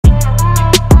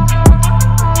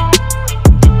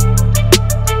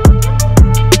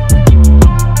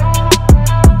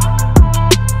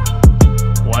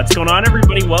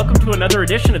welcome to another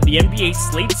edition of the NBA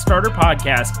Slate Starter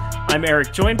podcast. I'm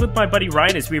Eric, joined with my buddy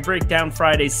Ryan as we break down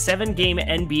Friday's 7-game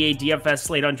NBA DFS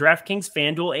slate on DraftKings,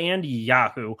 FanDuel, and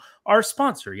Yahoo. Our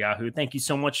sponsor, Yahoo. Thank you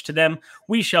so much to them.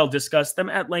 We shall discuss them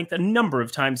at length a number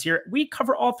of times here. We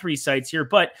cover all three sites here,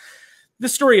 but the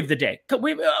story of the day,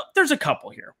 there's a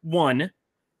couple here. One,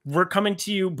 we're coming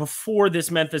to you before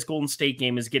this Memphis Golden State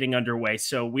game is getting underway,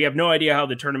 so we have no idea how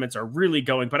the tournaments are really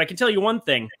going, but I can tell you one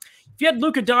thing. If you had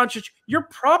Luka Doncic, you're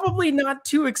probably not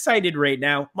too excited right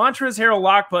now. Montrezl Harrell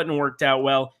lock button worked out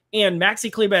well, and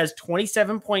Maxi Kleber has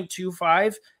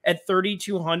 27.25 at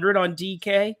 3,200 on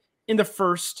DK in the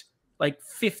first,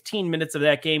 15 minutes of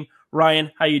that game.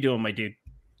 Ryan, how you doing, my dude?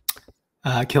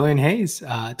 Killian Hayes,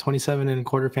 27 and a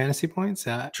quarter fantasy points.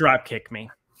 Drop kick me.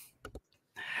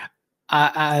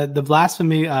 The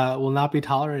blasphemy will not be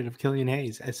tolerated of Killian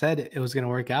Hayes. I said it was going to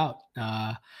work out.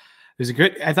 It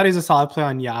was I thought he was a solid play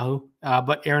on Yahoo,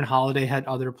 but Aaron Holiday had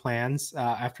other plans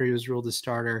after he was ruled a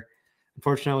starter.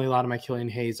 Unfortunately, a lot of my Killian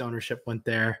Hayes ownership went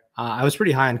there. I was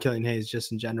pretty high on Killian Hayes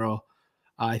just in general.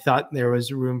 I thought there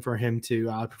was room for him to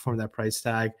outperform that price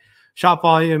tag. Shot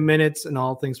volume, minutes, and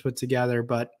all things put together.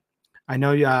 But I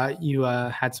know you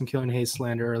had some Killian Hayes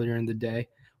slander earlier in the day,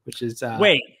 which is...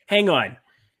 Wait, hang on.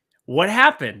 What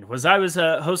happened was I was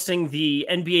hosting the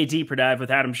NBA Deeper Dive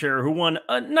with Adam Scherer, who won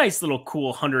a nice little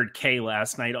cool 100K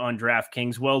last night on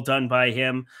DraftKings. Well done by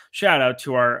him. Shout out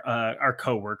to our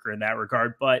coworker in that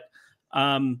regard. But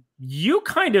you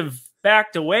kind of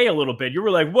backed away a little bit. You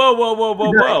were like,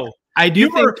 whoa. I do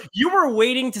think you were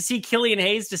waiting to see Killian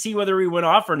Hayes to see whether he went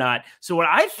off or not. So what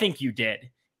I think you did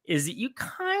is that you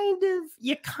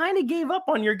kind of gave up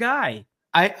on your guy.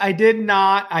 I did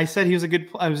not. I said he was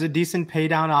a decent pay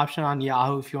down option on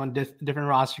Yahoo if you want different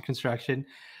roster construction.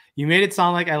 You made it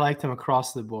sound like I liked him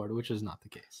across the board, which is not the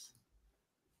case.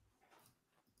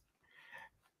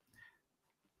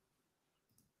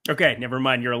 Okay, never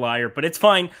mind. You're a liar, but it's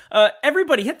fine.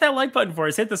 Everybody, hit that like button for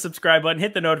us. Hit the subscribe button.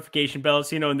 Hit the notification bell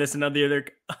so you know this and all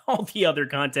the other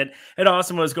content at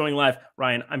Awesemo is going live.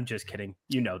 Ryan, I'm just kidding.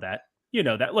 You know that. You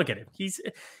know that. Look at him.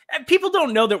 People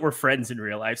don't know that we're friends in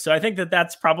real life. So I think that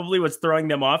that's probably what's throwing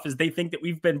them off is they think that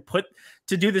we've been put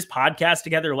to do this podcast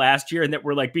together last year and that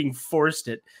we're being forced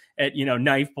at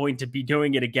knife point to be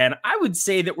doing it again. I would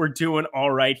say that we're doing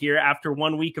all right here after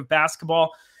 1 week of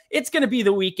basketball. It's going to be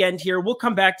the weekend here. We'll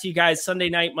come back to you guys Sunday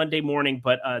night, Monday morning,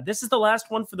 but this is the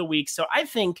last one for the week. So I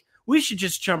think we should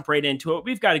just jump right into it.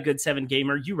 We've got a good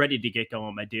 7-gamer. You ready to get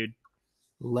going, my dude?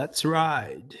 Let's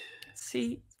ride.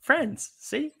 Friends.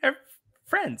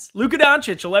 Luka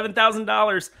Doncic,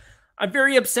 $11,000. I'm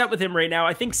very upset with him right now.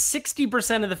 I think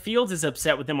 60% of the field is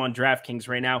upset with him on DraftKings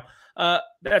right now.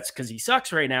 That's because he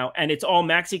sucks right now, and it's all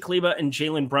Maxi Kleber and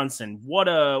Jalen Brunson. What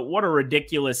a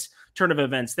ridiculous turn of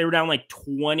events. They were down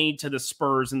 20 to the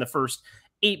Spurs in the first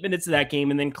 8 minutes of that game,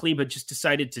 and then Kleber just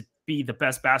decided to be the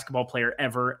best basketball player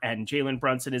ever, and Jalen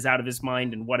Brunson is out of his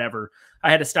mind and whatever. I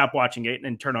had to stop watching it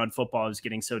and turn on football. I was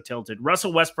getting so tilted.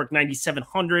 Russell Westbrook,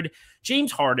 9,700.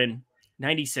 James Harden,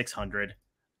 9,600.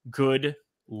 Good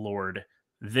Lord.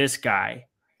 This guy.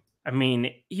 I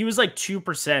mean, he was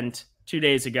 2% 2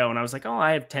 days ago, and I was like, oh,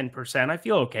 I have 10%. I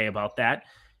feel okay about that.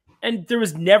 And there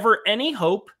was never any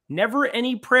hope, never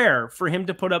any prayer for him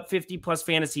to put up 50-plus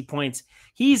fantasy points.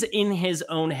 He's in his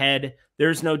own head.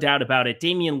 There's no doubt about it.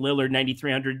 Damian Lillard,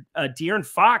 9,300. De'Aaron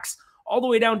Fox, all the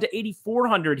way down to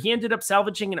 8,400. He ended up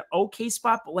salvaging an okay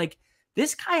spot, but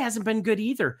this guy hasn't been good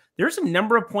either. There's a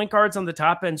number of point guards on the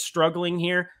top end struggling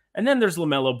here. And then there's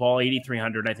LaMelo Ball,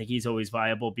 8,300. I think he's always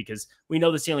viable because we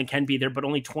know the ceiling can be there, but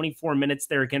only 24 minutes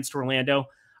there against Orlando.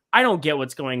 I don't get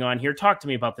what's going on here. Talk to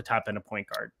me about the top end of point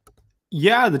guard.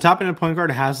 Yeah, the top end of point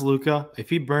guard has Luka. If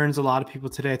he burns a lot of people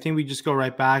today, I think we just go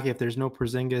right back if there's no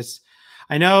Porzingis.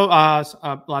 I know a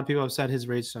lot of people have said his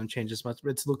rates don't change as much,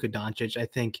 but it's Luka Doncic. I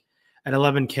think at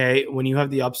 11K, when you have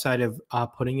the upside of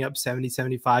putting up 70,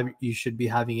 75, you should be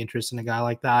having interest in a guy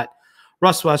like that.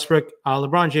 Russ Westbrook,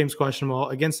 LeBron James questionable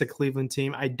against the Cleveland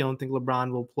team. I don't think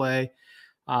LeBron will play.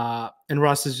 And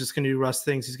Russ is just going to do Russ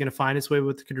things. He's going to find his way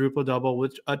with the quadruple double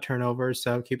with a turnover.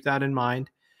 So keep that in mind.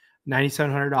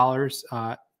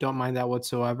 $9,700. Don't mind that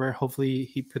whatsoever. Hopefully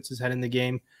he puts his head in the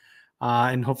game.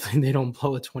 And hopefully they don't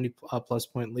blow a 20-plus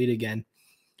point lead again.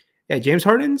 Yeah, James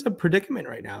Harden's a predicament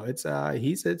right now.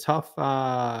 He's a tough.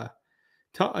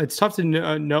 It's tough to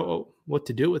know what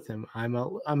to do with him. I'm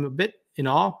a bit in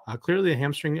awe. Clearly, a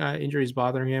hamstring injury is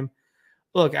bothering him.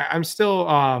 Look, I'm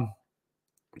still.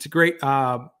 It's a great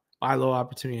buy low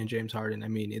opportunity in James Harden. I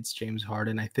mean, it's James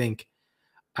Harden. I think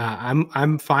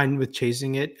I'm fine with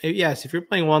chasing it. Yes, if you're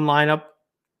playing one lineup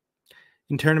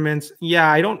in tournaments, yeah,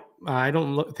 I don't I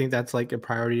don't think that's like a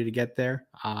priority to get there.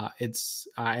 I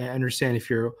understand if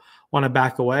you want to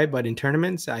back away, but in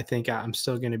tournaments, I think I'm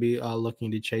still going to be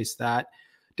looking to chase that.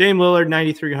 Dame Lillard,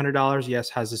 $9,300. Yes,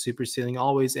 has a super ceiling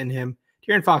always in him.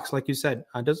 De'Aaron Fox, like you said,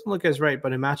 doesn't look as right,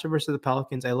 but in matchup versus the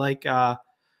Pelicans, I like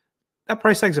that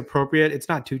price tag's appropriate. It's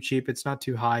not too cheap. It's not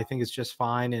too high. I think it's just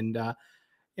fine. And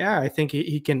yeah, I think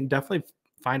he can definitely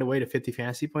find a way to 50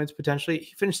 fantasy points potentially.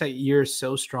 He finished that year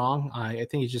so strong. I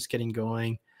think he's just getting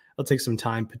going. It'll take some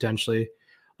time potentially.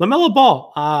 LaMelo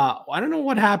Ball, I don't know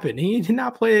what happened. He did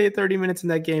not play 30 minutes in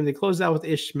that game. They closed out with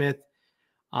Ish Smith.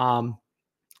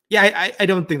 Yeah, I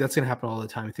don't think that's going to happen all the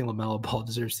time. I think LaMelo Ball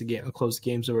deserves to close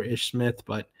games over Ish Smith,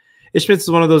 but Ish Smith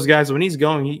is one of those guys. When he's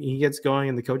going, he gets going,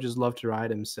 and the coaches love to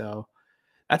ride him. So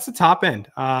that's the top end.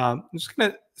 I'm just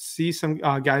going to see some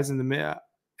guys in the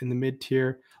mid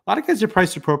tier. A lot of guys are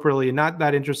priced appropriately. Not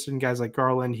that interested in guys like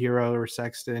Garland, Hero, or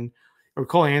Sexton, or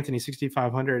Cole Anthony,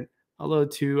 6,500. A little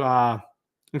too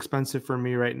expensive for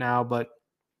me right now. But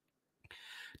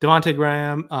Devontae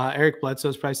Graham, Eric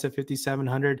Bledsoe's priced at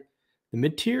 5,700. The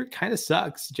mid tier kind of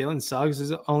sucks. Jalen Suggs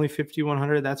is only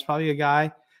 5,100. That's probably a guy.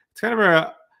 It's kind of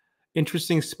a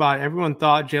interesting spot. Everyone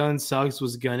thought Jalen Suggs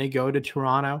was gonna go to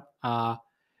Toronto.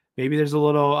 Maybe there's a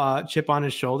little chip on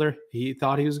his shoulder. He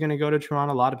thought he was going to go to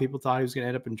Toronto. A lot of people thought he was going to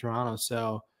end up in Toronto.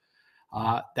 So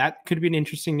that could be an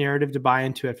interesting narrative to buy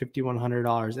into at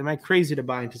 $5,100. Am I crazy to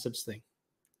buy into such a thing?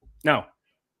 No.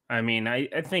 I mean, I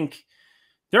think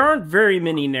there aren't very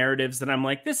many narratives that I'm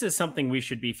like, this is something we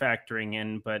should be factoring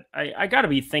in. But I got to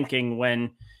be thinking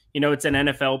when, it's an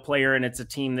NFL player and it's a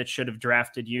team that should have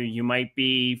drafted you, you might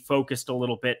be focused a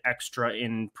little bit extra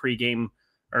in pregame,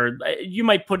 or you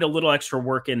might put a little extra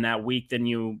work in that week than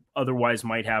you otherwise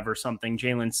might have or something.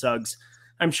 Jalen Suggs,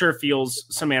 I'm sure, feels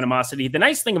some animosity. The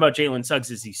nice thing about Jalen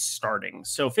Suggs is he's starting.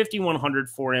 So 5,100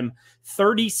 for him,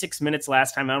 36 minutes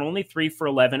last time out, only 3 for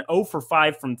 11, 0 for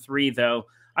 5 from 3, though.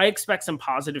 I expect some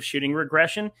positive shooting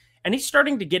regression, and he's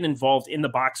starting to get involved in the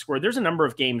box score. There's a number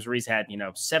of games where he's had,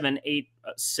 7, 8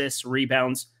 assists,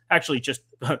 rebounds. Actually, just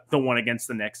the one against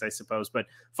the Knicks, I suppose, but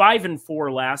 5 and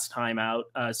 4 last time out.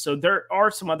 So there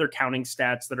are some other counting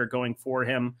stats that are going for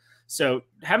him. So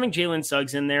having Jalen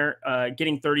Suggs in there,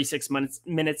 getting 36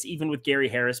 minutes, even with Gary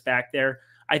Harris back there,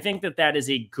 I think that is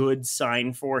a good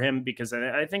sign for him, because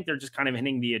I think they're just kind of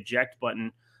hitting the eject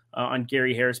button on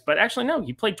Gary Harris. But actually, no,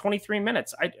 he played 23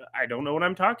 minutes. I don't know what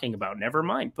I'm talking about. Never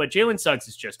mind. But Jalen Suggs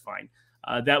is just fine.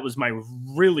 That was my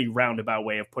really roundabout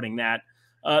way of putting that.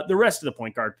 The rest of the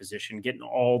point guard position, getting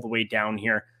all the way down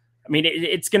here. I mean,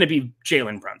 it's going to be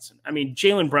Jalen Brunson. I mean,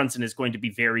 Jalen Brunson is going to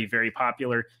be very, very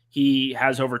popular. He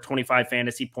has over 25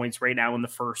 fantasy points right now in the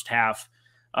first half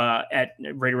at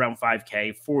right around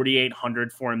 5K,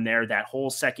 4,800 for him there. That whole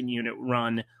second unit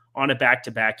run on a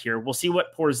back-to-back here. We'll see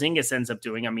what Porzingis ends up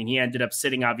doing. I mean, he ended up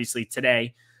sitting obviously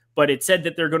today, but it said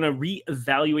that they're going to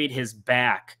reevaluate his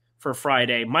back for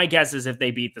Friday. My guess is if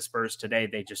they beat the Spurs today,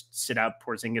 they just sit out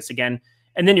Porzingis again.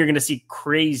 And then you're going to see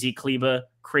crazy Kleba,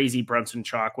 crazy Brunson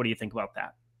chalk. What do you think about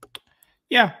that?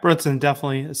 Yeah, Brunson,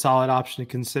 definitely a solid option to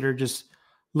consider. Just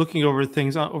looking over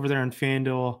things over there on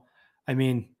FanDuel. I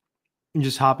mean,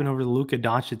 just hopping over to Luka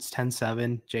Doncic,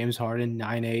 10-7, James Harden,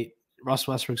 9-8. Russ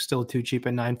Westbrook's still too cheap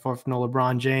at 9-4 for no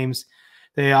LeBron James.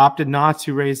 They opted not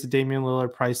to raise the Damian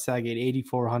Lillard price tag at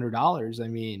 $8,400. I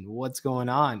mean, what's going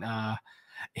on?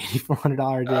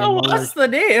 $8,400. Oh, what's the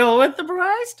deal with the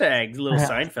price tag? A little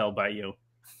Seinfeld by you.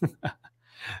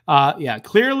 Yeah,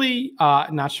 clearly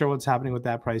not sure what's happening with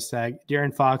that price tag.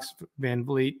 De'Aaron Fox, Van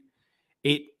Vliet,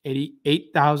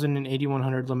 8,000 and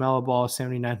 8,100. LaMelo Ball,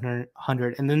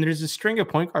 7,900. And then there's a string of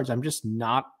point guards I'm just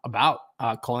not about.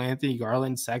 Cole Anthony,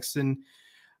 Garland, Sexton,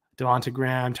 Devontae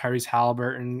Graham, Tyrese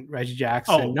Halliburton, Reggie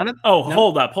Jackson.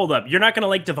 Hold up. You're not going to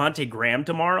like Devontae Graham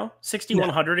tomorrow?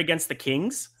 6,100 against the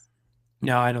Kings?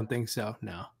 No, I don't think so.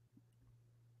 No.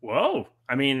 Whoa.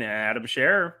 I mean, Adam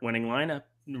Scherer, winning lineup.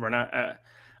 We're not.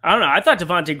 I don't know. I thought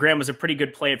Devontae Graham was a pretty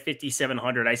good play at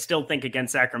 5,700. I still think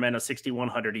against Sacramento,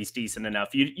 6,100, he's decent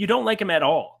enough. You don't like him at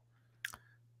all?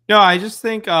 No, I just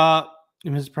think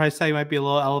his price tag might be a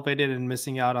little elevated and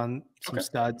missing out on some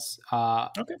studs.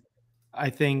 Okay.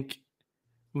 I think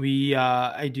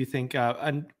I do think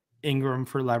an Ingram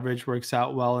for leverage works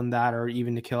out well in that, or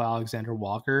even to kill Alexander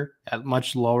Walker at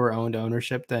much lower owned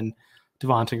ownership than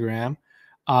Devontae Graham.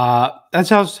 That's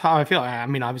how I feel. I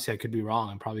mean, obviously I could be wrong.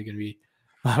 I'm probably going to be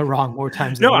wrong more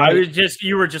times than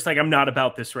you were just like, I'm not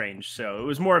about this range. So it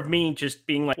was more of me just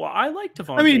being like, well, I like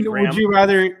Devontae Graham. Would you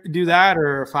rather do that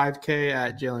or a 5K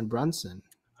at Jalen Brunson?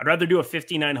 I'd rather do a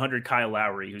 5,900 Kyle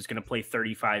Lowry, who's going to play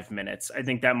 35 minutes. I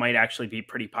think that might actually be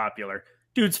pretty popular.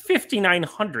 Dude's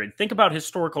 5,900. Think about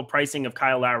historical pricing of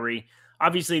Kyle Lowry.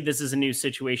 Obviously, this is a new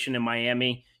situation in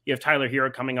Miami. You have Tyler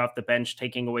Hero coming off the bench,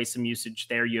 taking away some usage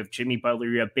there. You have Jimmy Butler.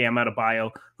 You have Bam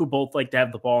Adebayo, who both like to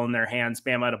have the ball in their hands.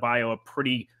 Bam Adebayo, a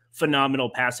pretty phenomenal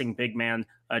passing big man.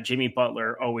 Jimmy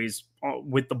Butler, always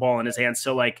with the ball in his hands.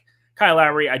 So, like, Kyle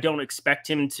Lowry, I don't expect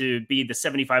him to be the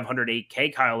 7,500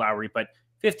 8K Kyle Lowry, but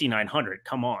 5,900,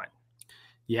 come on.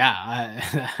 Yeah,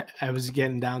 I was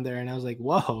getting down there and I was like,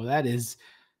 whoa, that is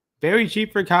very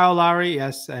cheap for Kyle Lowry.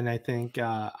 Yes, and I think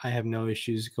I have no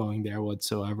issues going there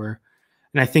whatsoever.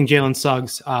 And I think Jalen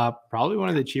Suggs, probably one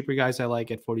of the cheaper guys I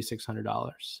like at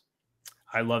 $4,600.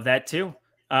 I love that too.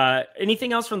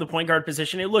 Anything else from the point guard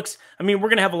position? It looks, I mean, we're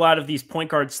going to have a lot of these point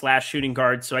guard / shooting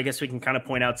guards, so I guess we can kind of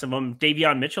point out some of them.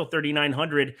 Davion Mitchell,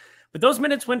 3,900. But those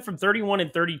minutes went from 31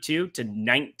 and 32 to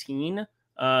 19.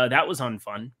 That was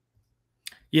unfun.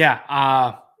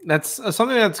 Yeah, that's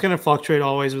something that's going to fluctuate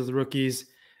always with rookies.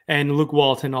 And Luke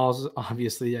Walton, also,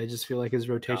 obviously, I just feel like his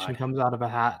rotation comes out of a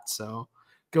hat. So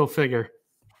go figure.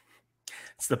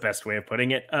 It's the best way of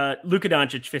putting it. Luka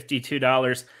Doncic,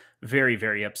 $52. Very,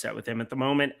 very upset with him at the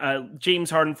moment. James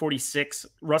Harden, 46.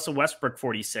 Russell Westbrook,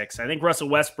 46. I think Russell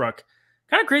Westbrook,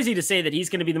 kind of crazy to say that he's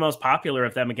going to be the most popular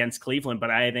of them against Cleveland,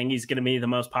 but I think he's going to be the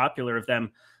most popular of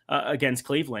them against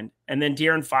Cleveland. And then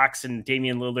De'Aaron Fox and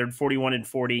Damian Lillard, 41 and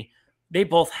 40. They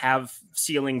both have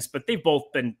ceilings, but they've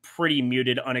both been pretty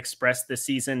muted, unexpressed this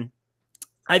season.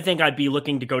 I think I'd be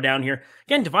looking to go down here.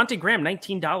 Again, Devontae Graham,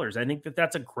 $19. I think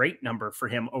that's a great number for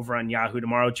him over on Yahoo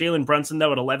tomorrow. Jalen Brunson,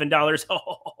 though, at $11.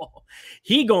 Oh,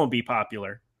 he going to be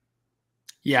popular.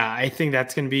 Yeah, I think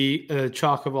that's going to be a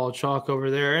chalk of all chalk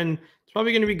over there. And it's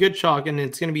probably going to be good chalk, and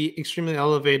it's going to be extremely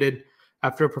elevated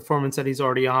after a performance that he's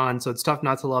already on. So it's tough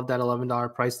not to love that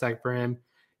 $11 price tag for him.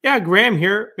 Yeah, Graham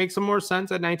here makes some more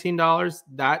sense at $19.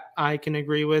 That I can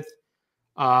agree with.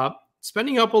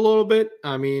 Spending up a little bit,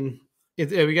 I mean,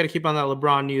 we got to keep on that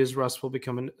LeBron news. Russ will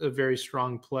become a very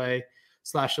strong play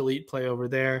 / elite play over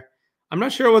there. I'm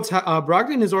not sure what's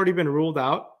Brogdon has already been ruled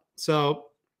out, so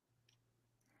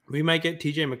we might get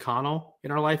TJ McConnell in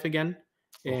our life again.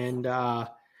 And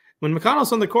when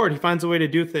McConnell's on the court, he finds a way to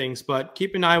do things. But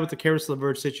keep an eye with the Karis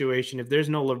LeVert situation. If there's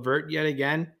no LeVert yet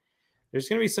again, there's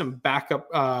going to be some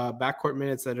backcourt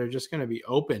minutes that are just going to be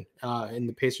open in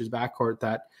the Pacers backcourt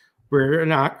that where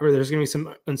there's going to be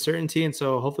some uncertainty. And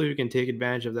so hopefully we can take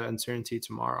advantage of that uncertainty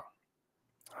tomorrow.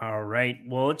 All right.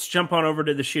 Well, let's jump on over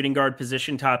to the shooting guard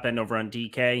position, top end over on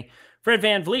DK. Fred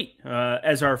VanVleet,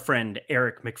 as our friend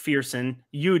Eric McPherson,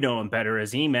 you know him better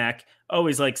as EMAC,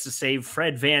 always likes to say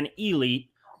Fred Van Elite.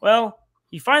 Well,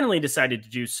 he finally decided to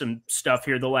do some stuff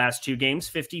here the last two games,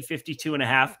 50,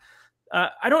 52.5.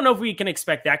 I don't know if we can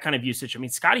expect that kind of usage. I mean,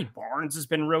 Scotty Barnes has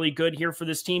been really good here for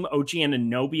this team. OG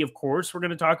Anunoby, of course, we're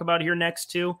going to talk about here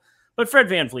next too. But Fred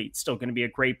VanVleet's still going to be a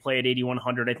great play at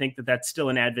 8,100. I think that's still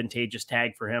an advantageous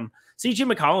tag for him.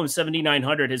 CJ McCollum,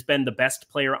 7,900, has been the best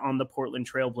player on the Portland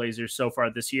Trailblazers so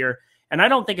far this year. And I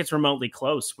don't think it's remotely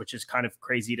close, which is kind of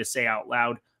crazy to say out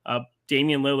loud.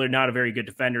 Damian Lillard, not a very good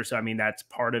defender. So, I mean, that's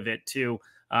part of it too.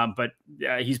 But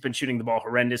he's been shooting the ball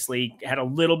horrendously, had a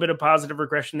little bit of positive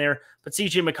regression there. But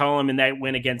CJ McCollum in that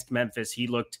win against Memphis, he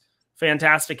looked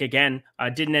fantastic again.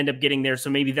 Didn't end up getting there, so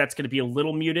maybe that's going to be a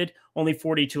little muted. Only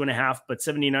 42.5, but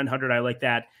 7,900, I like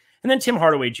that. And then Tim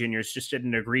Hardaway Jr. is just at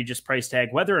an egregious price tag.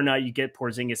 Whether or not you get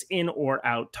Porzingis in or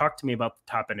out, talk to me about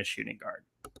the top end of shooting guard.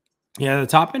 Yeah, the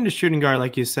top end of shooting guard,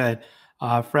 like you said,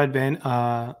 Fred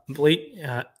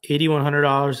VanVleet,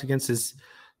 $8,100 against his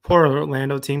poor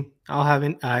Orlando team.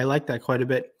 I like that quite a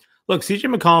bit. Look,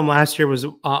 CJ McCollum last year was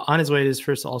on his way to his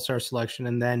first All-Star selection,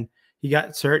 and then he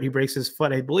got hurt. He breaks his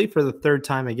foot, I believe, for the third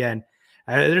time again.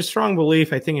 There's strong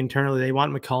belief, I think, internally they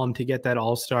want McCollum to get that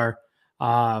All-Star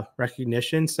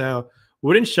recognition. So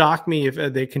wouldn't shock me if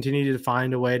they continue to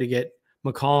find a way to get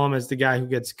McCollum as the guy who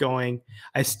gets going.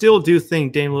 I still do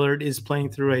think Dame Lillard is playing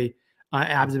through a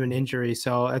abdomen injury,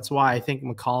 so that's why I think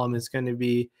McCollum is going to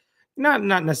be not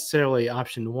necessarily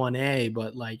option 1A,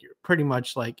 but like pretty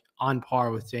much like on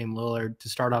par with Dame Lillard to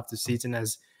start off the season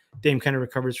as Dame kind of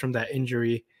recovers from that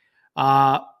injury.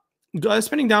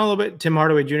 Spending down a little bit, Tim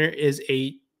Hardaway Jr. is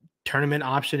a tournament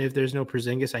option if there's no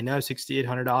Porzingis. I know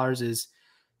 $6,800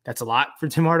 that's a lot for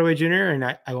Tim Hardaway Jr. and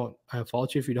I won't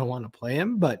fault you if you don't want to play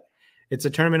him, but it's a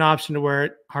tournament option to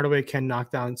where Hardaway can knock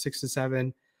down 6 to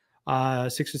 7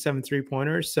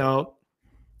 3-pointers. So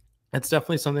that's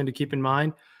definitely something to keep in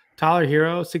mind. Tyler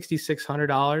Hero,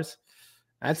 $6,600.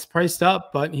 That's priced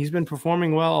up, but he's been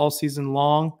performing well all season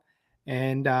long.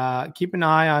 And keep an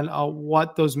eye on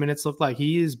what those minutes look like.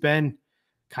 He has been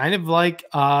kind of like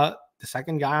the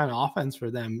second guy on offense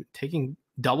for them, taking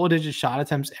double-digit shot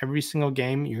attempts every single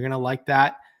game. You're going to like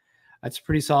that. That's a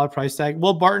pretty solid price tag.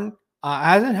 Will Barton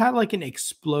hasn't had like an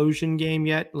explosion game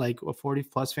yet, like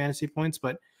 40-plus fantasy points,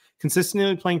 but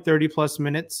consistently playing 30-plus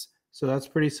minutes. So that's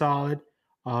pretty solid.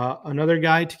 Another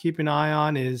guy to keep an eye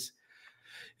on is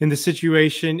in the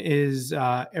situation is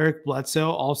Eric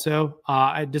Bledsoe. Also,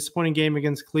 a disappointing game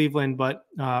against Cleveland, but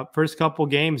first couple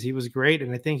games he was great,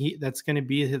 and I think that's going to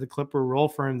be the Clipper role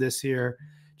for him this year.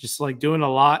 Just like doing a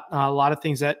lot of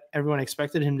things that everyone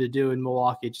expected him to do in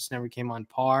Milwaukee. It just never came on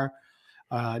par.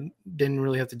 Didn't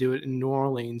really have to do it in New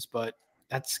Orleans, but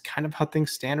that's kind of how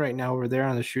things stand right now over there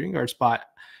on the shooting guard spot.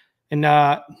 And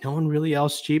no one really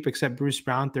else cheap except Bruce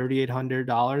Brown,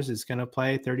 $3,800 is going to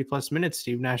play 30-plus minutes.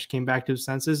 Steve Nash came back to his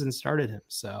senses and started him.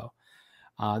 So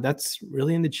that's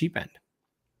really in the cheap end.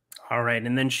 All right,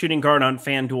 and then shooting guard on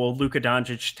FanDuel, Luka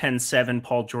Doncic, 10-7,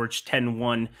 Paul George,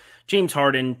 10-1, James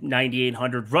Harden,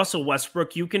 9,800. Russell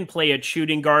Westbrook, you can play at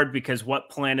shooting guard because what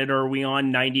planet are we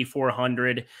on?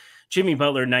 9,400. Jimmy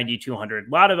Butler, 9,200.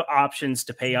 A lot of options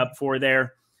to pay up for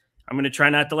there. I'm going to try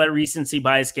not to let recency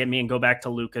bias get me and go back to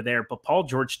Luka there. But Paul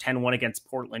George 10-1 against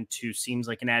Portland, too, seems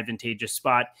like an advantageous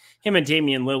spot. Him and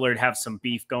Damian Lillard have some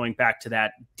beef going back to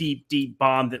that deep, deep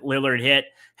bomb that Lillard hit.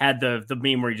 Had the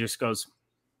meme where he just goes,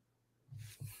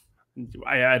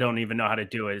 I don't even know how to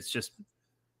do it. It's just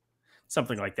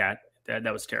something like that.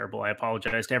 That was terrible. I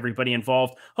apologize to everybody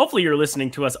involved. Hopefully you're listening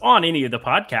to us on any of the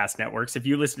podcast networks. If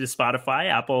you listen to Spotify,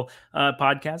 Apple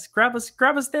Podcasts, grab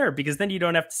us there, because then you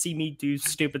don't have to see me do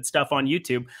stupid stuff on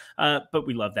YouTube. But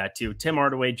we love that too. Tim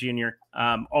Hardaway Jr.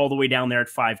 All the way down there at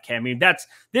 5K. I mean,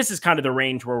 this is kind of the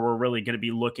range where we're really going to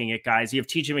be looking at guys. You have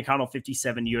TJ McConnell,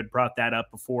 57. You had brought that up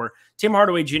before. Tim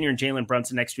Hardaway Jr. and Jalen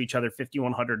Brunson next to each other,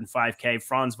 5,100 and 5K.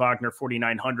 Franz Wagner,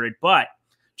 4,900. But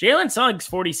Jalen Suggs,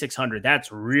 4,600.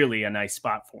 That's really a nice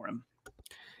spot for him.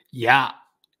 Yeah,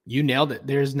 you nailed it.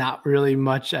 There's not really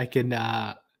much I can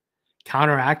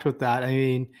counteract with that. I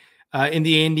mean, in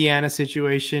the Indiana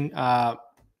situation,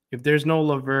 if there's no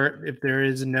LeVert, if there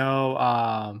is no,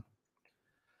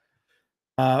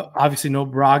 obviously no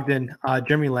Brogdon,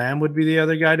 Jeremy Lamb would be the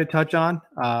other guy to touch on.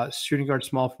 Shooting guard,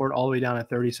 small forward, all the way down at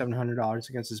 $3,700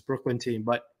 against this Brooklyn team.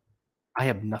 But I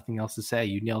have nothing else to say.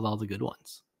 You nailed all the good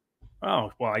ones.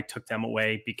 Oh, well, I took them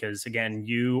away because, again,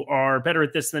 you are better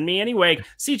at this than me anyway.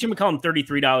 CJ McCollum,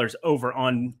 $33 over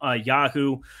on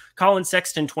Yahoo. Colin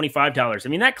Sexton, $25. I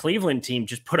mean, that Cleveland team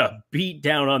just put a beat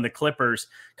down on the Clippers.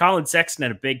 Colin Sexton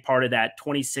had a big part of that,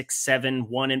 26-7,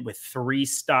 won it with 3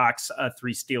 stocks,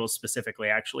 3 steals specifically,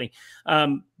 actually.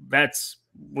 That's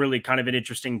really kind of an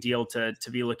interesting deal to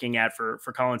be looking at for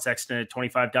Colin Sexton at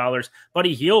 $25.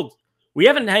 Buddy Hield. We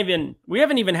haven't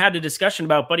even had a discussion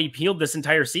about Buddy Hield this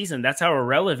entire season. That's how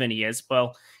irrelevant he is.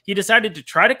 Well, he decided to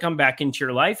try to come back into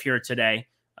your life here today.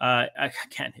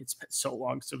 Again, it's been so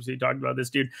long since we talked about this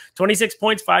dude. 26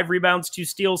 points, 5 rebounds, 2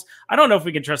 steals. I don't know if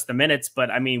we can trust the minutes,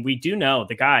 but I mean, we do know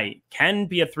the guy can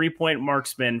be a 3-point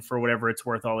marksman for whatever it's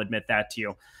worth. I'll admit that to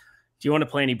you. Do you want to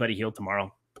play any Buddy Hield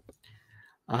tomorrow?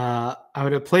 I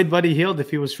would have played Buddy Hield if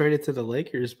he was traded to the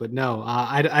Lakers, but no,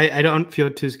 I don't feel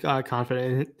too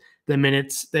confident. The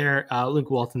minutes there,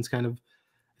 Luke Walton's kind of,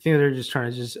 I think they're just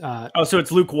trying to just. So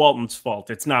it's Luke Walton's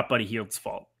fault. It's not Buddy Hield's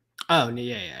fault. Oh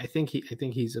yeah. I think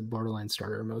he's a borderline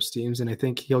starter in most teams, and I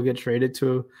think he'll get traded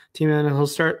to a team and he'll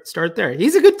start there.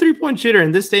 He's a good 3-point shooter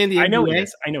in this day in the NBA.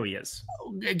 I know he is.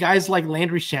 Guys like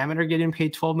Landry Shamet are getting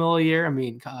paid $12 million a year. I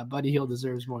mean, Buddy Hield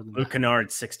deserves more than Luke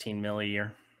Kennard's $16 million a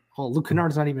year. Well, Luke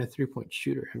Kennard's not even a 3-point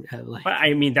shooter.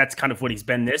 I mean, that's kind of what he's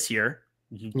been this year.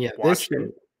 This year.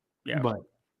 Yeah, but.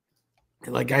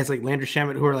 Like guys like Landry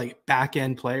Shamet, who are like back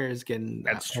end players, getting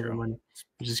that's true, money,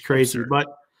 which is crazy. Absurd.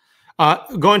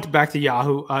 But going back to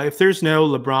Yahoo, if there's no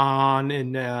LeBron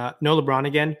and no LeBron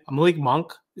again, Malik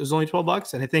Monk, it was only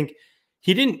 $12, and I think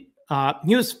he didn't.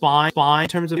 He was fine in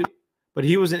terms of, but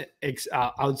he wasn't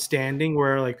outstanding.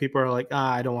 Where like people are like,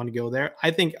 I don't want to go there. I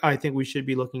think we should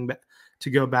be looking to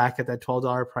go back at that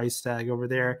 $12 price tag over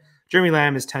there. Jeremy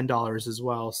Lamb is $10 as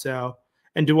well, so.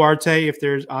 And Duarte, if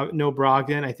there's no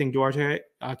Brogdon, I think Duarte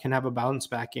can have a bounce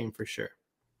back game for sure.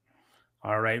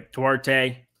 All right,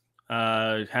 Duarte,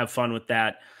 have fun with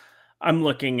that. I'm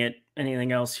looking at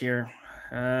anything else here.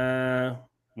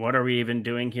 What are we even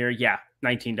doing here? Yeah,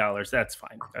 $19. That's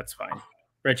fine.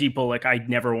 Reggie Bullock, I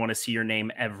never want to see your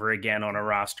name ever again on a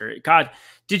roster. God,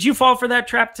 did you fall for that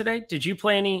trap today? Did you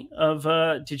play any of?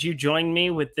 Did you join me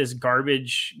with this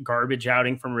garbage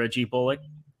outing from Reggie Bullock?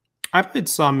 I played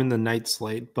some in the night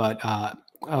slate, but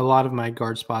a lot of my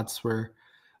guard spots were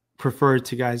preferred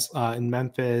to guys in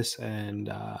Memphis and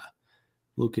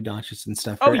Luka Doncic and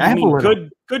stuff. Oh, you mean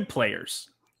good players?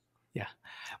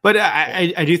 But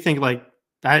I do think like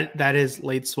that is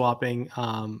late swapping.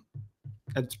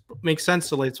 It makes sense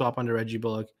to late swap under Reggie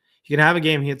Bullock. You can have a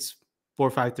game he hits 4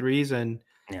 or 5 threes and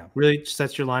really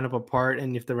sets your lineup apart.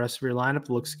 And if the rest of your lineup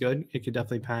looks good, it could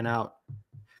definitely pan out.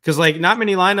 Because like not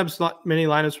many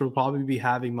lineups will probably be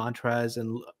having Montrez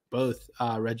and both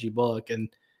Reggie Bullock, and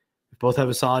both have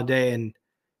a solid day.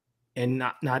 And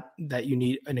not that you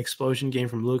need an explosion game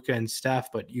from Luka and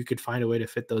Steph, but you could find a way to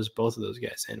fit both of those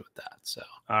guys in with that. So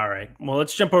all right, well,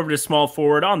 let's jump over to small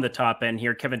forward on the top end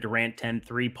here. Kevin Durant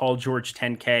 10-3, Paul George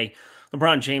 10K.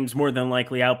 LeBron James more than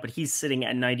likely out, but he's sitting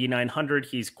at 9,900.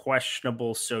 He's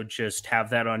questionable, so just have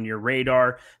that on your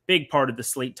radar. Big part of the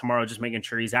slate tomorrow, just making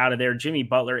sure he's out of there. Jimmy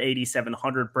Butler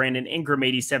 8,700, Brandon Ingram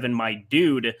 87, my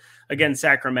dude, against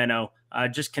Sacramento.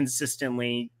 Just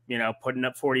consistently, putting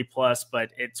up 40 plus,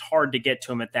 but it's hard to get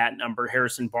to him at that number.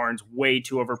 Harrison Barnes way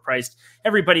too overpriced.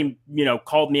 Everybody,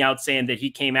 called me out saying that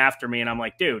he came after me, and I'm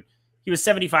like, dude, he was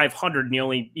 7,500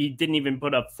 and he didn't even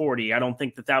put up 40. I don't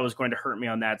think that was going to hurt me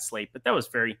on that slate, but that was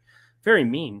very, very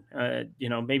mean.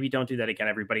 Maybe don't do that again,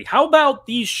 everybody. How about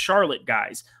these Charlotte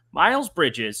guys? Miles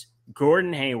Bridges,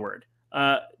 Gordon Hayward.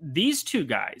 These two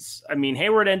guys,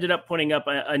 Hayward ended up putting up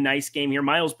a nice game here.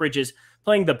 Miles Bridges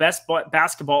playing the best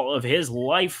basketball of his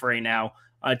life right now,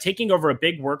 taking over a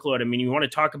big workload. You want to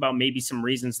talk about maybe some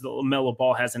reasons the LaMelo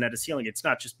Ball hasn't had a ceiling. It's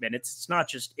not just minutes. It's not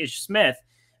just Ish Smith.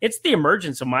 It's the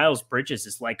emergence of Miles Bridges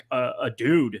is like a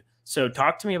dude. So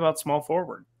talk to me about small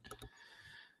forward.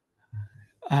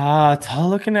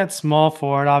 Looking at small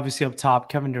forward, obviously up top,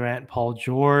 Kevin Durant, Paul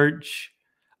George,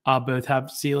 both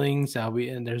have ceilings.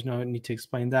 And there's no need to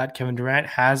explain that. Kevin Durant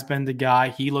has been the guy.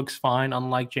 He looks fine,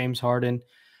 unlike James Harden.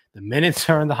 The minutes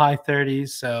are in the high 30s.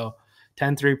 So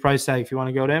 10-3 price tag. If you want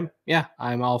to go to him, yeah,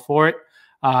 I'm all for it.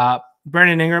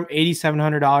 Brandon Ingram,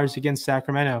 $8,700 against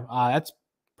Sacramento. That's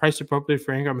priced appropriately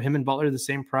for Ingram. Him and Butler the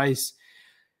same price.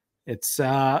 It's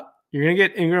you're gonna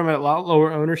get Ingram at a lot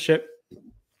lower ownership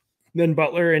than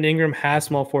Butler, and Ingram has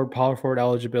small forward, power forward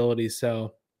eligibility,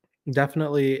 so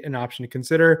definitely an option to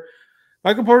consider.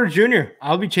 Michael Porter Jr.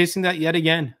 I'll be chasing that yet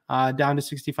again, down to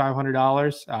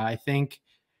 $6,500. I think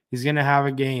he's gonna have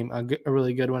a game, a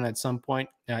really good one at some point.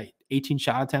 18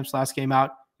 shot attempts last game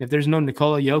out. If there's no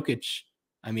Nikola Jokic,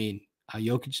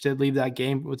 Jokic did leave that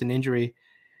game with an injury.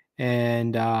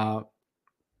 And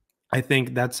I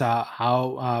think that's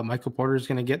how Michael Porter is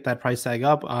going to get that price tag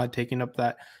up, taking up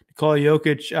that Nikola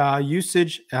Jokic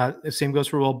usage. The same goes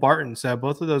for Will Barton. So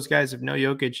both of those guys, if no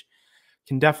Jokic,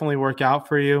 can definitely work out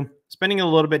for you. Spending a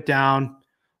little bit down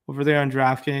over there on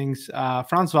DraftKings.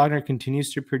 Franz Wagner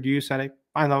continues to produce at a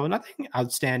fine level. Nothing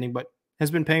outstanding, but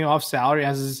has been paying off salary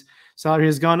as his salary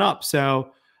has gone up.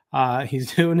 So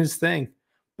he's doing his thing.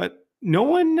 No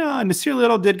one, Nasir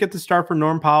Little did get the start for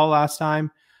Norm Powell last time,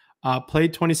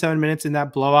 played 27 minutes in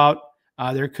that blowout.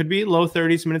 There could be low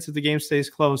 30s minutes if the game stays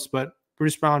close, but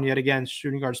Bruce Brown, yet again,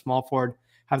 shooting guard, small forward,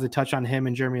 have the touch on him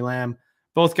and Jeremy Lamb.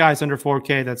 Both guys under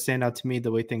 4K that stand out to me the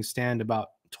way things stand about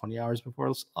 20 hours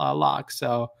before lock.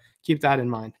 So keep that in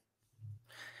mind.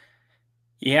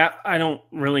 Yeah, I don't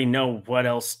really know what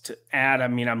else to add.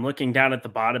 I'm looking down at the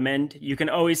bottom end. You can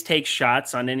always take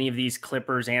shots on any of these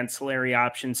Clippers ancillary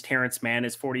options. Terrence Mann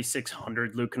is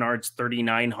 4,600. Luke Kennard's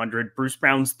 3,900. Bruce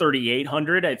Brown's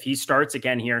 3,800. If he starts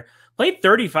again here, played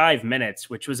 35 minutes,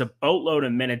 which was a boatload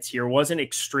of minutes here. Wasn't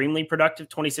extremely productive,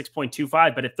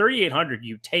 26.25. But at 3,800,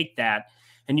 you take that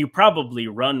and you probably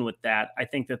run with that. I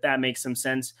think that makes some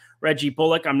sense. Reggie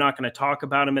Bullock, I'm not going to talk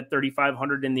about him at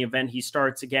 3,500 in the event he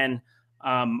starts again.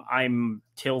 I'm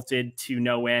tilted to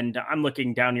no end. I'm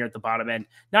looking down here at the bottom end.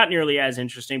 Not nearly as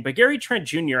interesting, but Gary Trent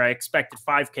Jr., I expected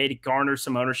 5K to garner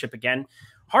some ownership again.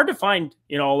 Hard to find,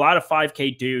 a lot of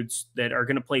 5K dudes that are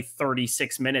going to play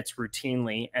 36 minutes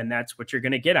routinely, and that's what you're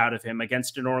going to get out of him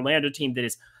against an Orlando team that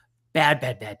is bad.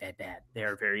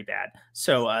 They're very bad.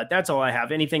 So that's all I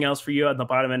have. Anything else for you on the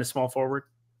bottom end of small forward?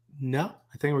 No,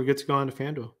 I think we're good to go on to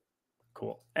FanDuel.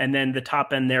 Cool. And then the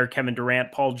top end there, Kevin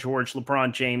Durant, Paul George,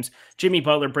 LeBron James, Jimmy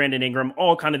Butler, Brandon Ingram,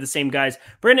 all kind of the same guys.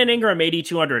 Brandon Ingram,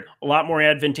 8,200, a lot more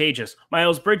advantageous.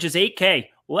 Miles Bridges, 8K,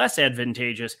 less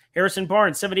advantageous. Harrison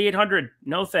Barnes, 7,800,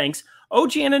 no thanks.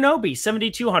 OG Anunoby,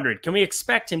 7,200. Can we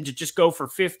expect him to just go for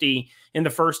 50 in the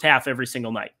first half every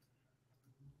single night?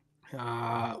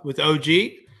 With OG,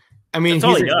 that's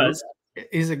all he does.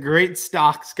 He's a great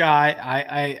stocks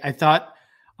guy. I thought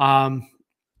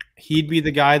he'd be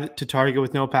the guy to target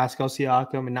with no Pascal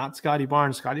Siakam and not Scotty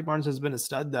Barnes. Scotty Barnes has been a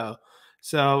stud, though.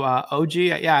 So OG,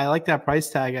 yeah, I like that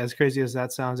price tag, as crazy as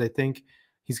that sounds. I think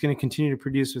he's going to continue to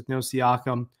produce with no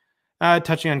Siakam.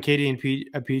 Touching on KD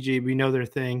and PG, we know their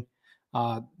thing.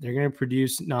 They're going to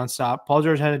produce nonstop. Paul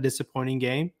George had a disappointing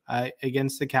game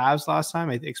against the Cavs last time.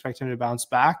 I expect him to bounce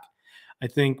back. I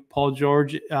think Paul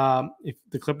George, if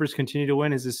the Clippers continue to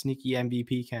win, is a sneaky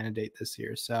MVP candidate this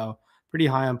year. So pretty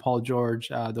high on Paul George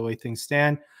the way things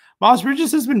stand. Miles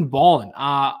Bridges has been balling.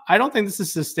 I don't think this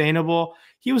is sustainable.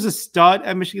 He was a stud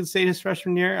at Michigan State his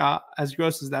freshman year, as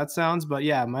gross as that sounds. But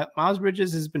yeah, Miles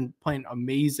Bridges has been playing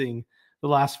amazing the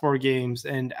last 4 games,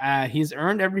 and he's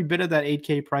earned every bit of that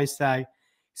 8K price tag.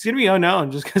 He's going to be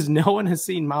unknown just because no one has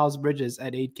seen Miles Bridges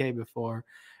at 8K before.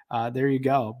 There you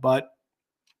go. But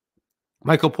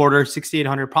Michael Porter,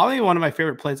 6,800, probably one of my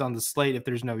favorite plays on the slate if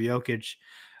there's no Jokic.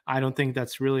 I don't think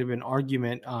that's really an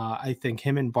argument. I think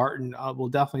him and Barton will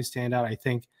definitely stand out. I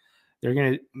think they're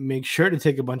going to make sure to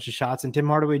take a bunch of shots. And Tim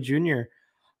Hardaway Jr.,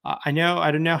 I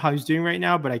don't know how he's doing right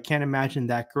now, but I can't imagine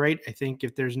that great. I think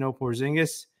if there's no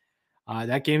Porzingis,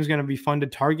 that game's going to be fun to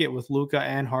target with Luka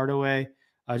and Hardaway.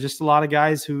 Just a lot of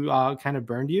guys who kind of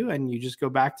burned you, and you just go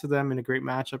back to them in a great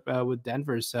matchup with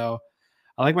Denver. So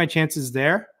I like my chances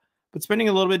there. But spending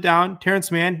a little bit down,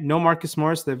 Terrence Mann, no Marcus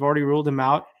Morris. They've already ruled him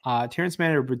out. Terrence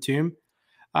Mann or Batum.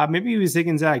 Maybe he was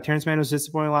zig-and-zag. Terrence Mann was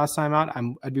disappointing last time out.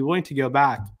 I'd be willing to go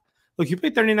back. Look, he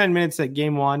played 39 minutes at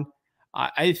game 1.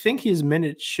 I think his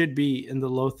minutes should be in the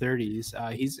low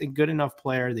 30s. He's a good enough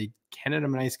player. They handed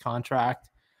him a nice contract.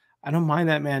 I don't mind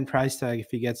that man price tag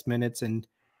if he gets minutes. And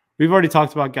we've already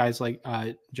talked about guys like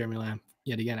Jeremy Lamb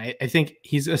yet again. I think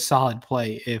he's a solid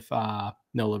play if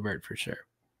no LeVert for sure.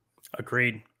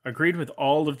 Agreed with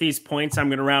all of these points. I'm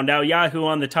going to round out Yahoo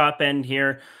on the top end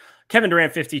here. Kevin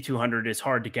Durant 5,200 is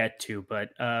hard to get to, but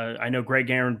I know Greg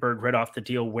Ehrenberg read off the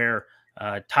deal where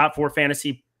top 4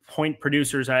 fantasy point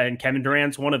producers, and Kevin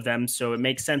Durant's one of them. So it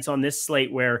makes sense on this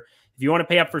slate where if you want to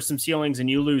pay up for some ceilings and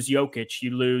you lose Jokic,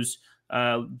 you lose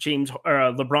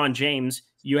LeBron James,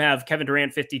 you have Kevin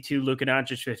Durant 52, Luka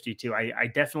Doncic 52. I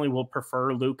definitely will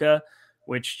prefer Luka,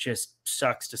 which just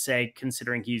sucks to say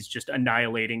considering he's just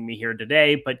annihilating me here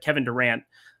today. But Kevin Durant,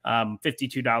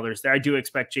 $52 there. I do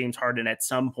expect James Harden at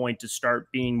some point to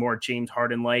start being more James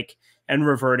Harden-like and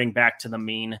reverting back to the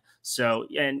mean. So,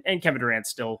 and Kevin Durant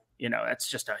still, that's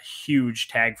just a huge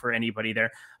tag for anybody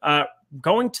there.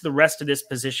 Going to the rest of this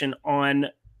position on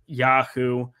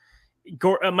Yahoo,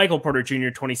 Michael Porter Jr.,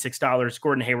 $26,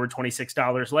 Gordon Hayward,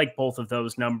 $26, like both of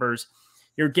those numbers.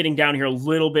 You're getting down here a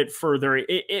little bit further.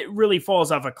 It really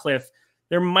falls off a cliff.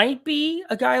 There might be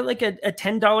a guy like a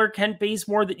 $10 Kent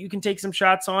Bazemore that you can take some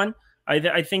shots on.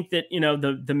 I think that,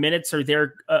 the minutes are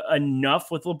there enough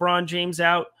with LeBron James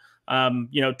out.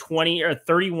 20 or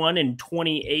 31 and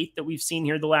 28 that we've seen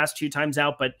here the last 2 times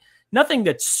out, but nothing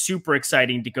that's super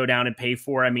exciting to go down and pay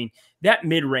for. I mean, that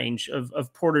mid-range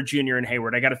of Porter Jr. and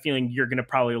Hayward, I got a feeling you're going to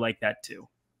probably like that too.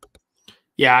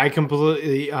 Yeah, I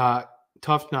completely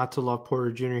tough not to love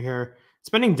Porter Jr. here.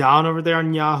 Spending down over there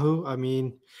on Yahoo. I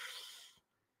mean,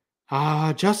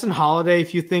 Justin Holiday,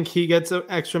 if you think he gets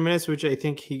extra minutes, which I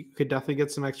think he could definitely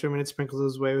get some extra minutes sprinkled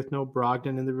his way with no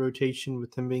Brogdon in the rotation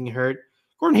with him being hurt.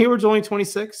 Gordon Hayward's only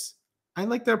 26. I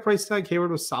like that price tag.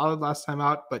 Hayward was solid last time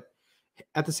out, but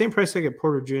at the same price tag at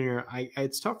Porter Jr.,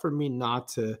 it's tough for me not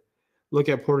to look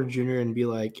at Porter Jr. and be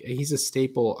like, he's a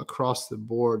staple across the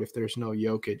board if there's no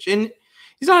Jokic. And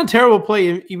he's not a terrible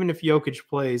play even if Jokic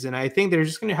plays. And I think they're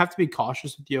just going to have to be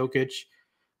cautious with Jokic.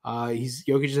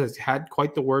 Jokic has had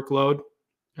quite the workload.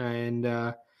 And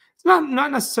it's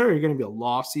not necessarily going to be a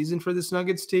lost season for this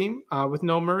Nuggets team with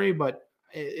no Murray, but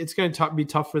it's going to be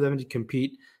tough for them to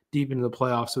compete deep into the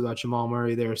playoffs without Jamal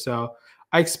Murray there. So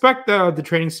I expect the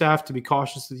training staff to be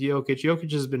cautious with Jokic.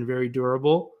 Jokic has been very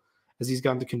durable as he's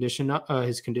gotten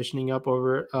his conditioning up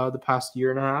over the past year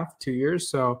and a half, 2 years.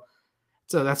 So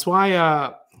that's why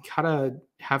gotta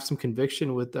have some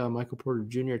conviction with Michael Porter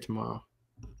Jr. tomorrow.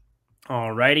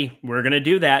 All righty, we're gonna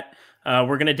do that.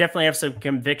 We're gonna definitely have some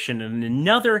conviction. And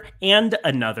another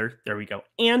there we go.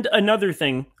 And another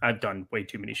thing, I've done way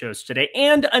too many shows today.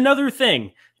 And another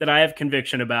thing that I have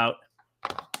conviction about.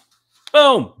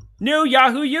 Boom. New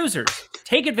Yahoo users,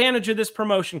 take advantage of this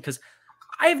promotion because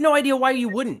I have no idea why you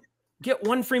wouldn't. Get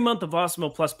 1 free month of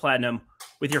Awesemo Plus Platinum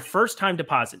with your first time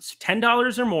deposits.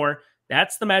 $10 or more,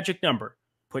 that's the magic number.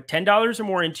 Put $10 or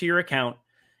more into your account.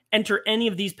 Enter any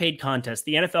of these paid contests.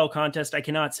 The NFL contest, I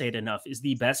cannot say it enough, is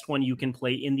the best one you can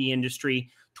play in the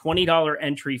industry. $20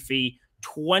 entry fee,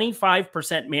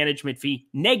 25% management fee,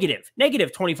 negative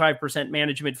 25%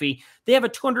 management fee. They have a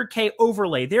 $200K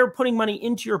overlay. They're putting money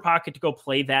into your pocket to go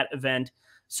play that event.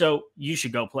 So you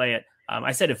should go play it.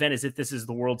 I said event as if this is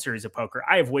the World Series of Poker.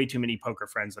 I have way too many poker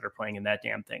friends that are playing in that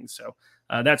damn thing. So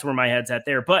that's where my head's at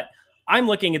there. But I'm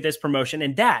looking at this promotion,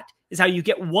 and that is how you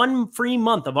get 1 free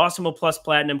month of Awesemo Plus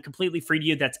Platinum completely free to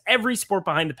you. That's every sport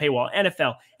behind the paywall: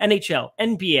 NFL, NHL,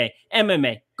 NBA,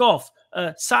 MMA, golf,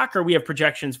 soccer. We have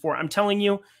projections for. I'm telling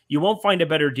you, you won't find a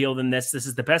better deal than this. This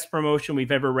is the best promotion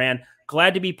we've ever ran.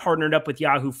 Glad to be partnered up with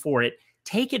Yahoo for it.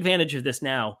 Take advantage of this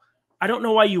now. I don't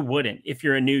know why you wouldn't if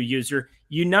you're a new user.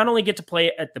 You not only get to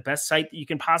play at the best site that you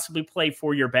can possibly play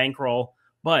for your bankroll,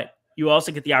 but you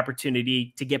also get the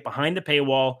opportunity to get behind the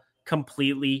paywall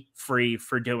completely free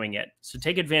for doing it. So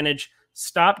take advantage,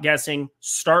 stop guessing,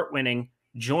 start winning,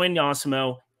 join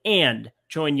Awesemo, and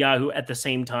join Yahoo at the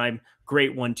same time.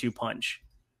 Great 1-2 punch.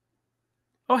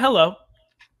 Oh, hello.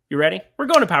 You ready? We're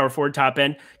going to power forward top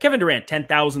end. Kevin Durant,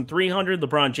 10,300.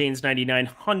 LeBron James,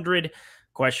 9,900.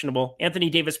 Questionable. Anthony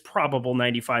Davis, probable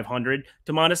 9,500.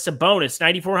 Domantas Sabonis,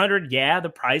 9,400. Yeah, the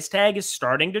price tag is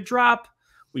starting to drop.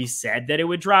 We said that it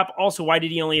would drop. Also, why did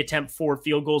he only attempt 4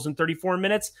 field goals in 34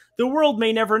 minutes? The world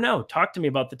may never know. Talk to me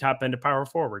about the top end of power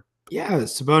forward. Yeah,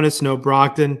 Sabonis, no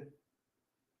Brogdon.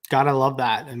 Gotta love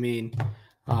that. I mean,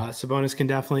 Sabonis can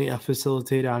definitely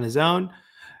facilitate on his own.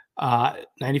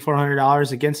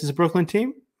 $9,400 against his Brooklyn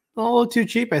team. A little too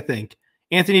cheap, I think.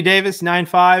 Anthony Davis,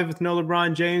 9.5 with no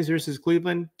LeBron James versus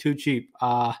Cleveland. Too cheap.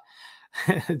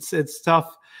 It's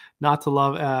tough not to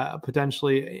love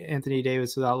potentially Anthony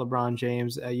Davis without LeBron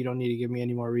James. You don't need to give me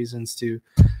any more reasons to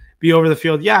be over the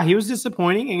field. Yeah, he was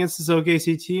disappointing against this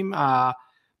OKC team.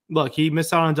 Look, he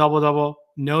missed out on a double-double.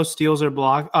 No steals or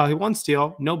blocks. 1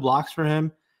 steal, no blocks for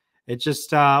him. It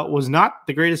just was not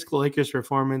the greatest Lakers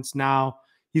performance. Now,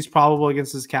 he's probable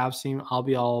against his Cavs team. I'll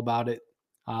be all about it.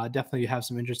 Definitely have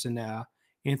some interest in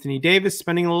Anthony Davis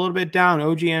spending a little bit down.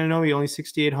 OG Anunoby only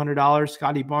 $6,800.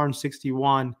 Scotty Barnes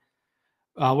 $61.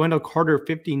 Wendell Carter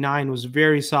 $59 was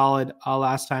very solid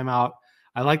last time out.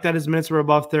 I like that his minutes were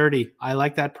above 30. I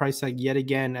like that price tag yet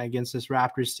again against this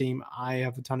Raptors team. I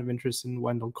have a ton of interest in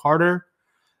Wendell Carter.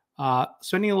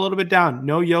 Spending a little bit down.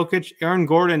 No Jokic. Aaron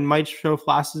Gordon might show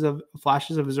flashes of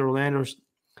his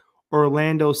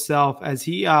Orlando self as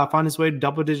he found his way to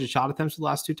double-digit shot attempts the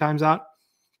last 2 times out.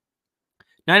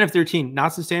 9 of 13,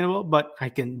 not sustainable, but I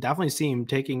can definitely see him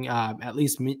taking at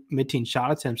least mid-teen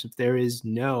shot attempts if there is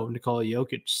no Nikola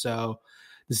Jokic. So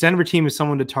the Denver team is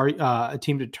someone to target, a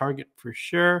team to target for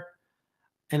sure.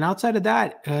 And outside of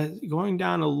that, going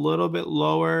down a little bit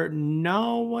lower,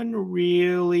 no one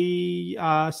really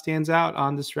stands out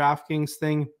on this DraftKings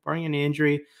thing, barring an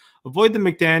injury. Avoid the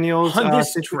McDaniels. On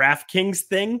this DraftKings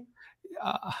thing?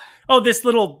 This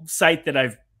little site that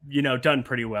I've, done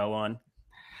pretty well on.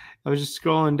 I was just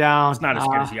scrolling down. It's not as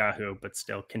good as Yahoo, but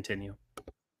still continue.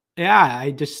 Yeah, I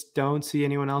just don't see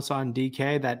anyone else on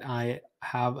DK that I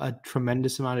have a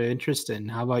tremendous amount of interest in.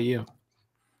 How about you?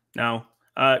 No.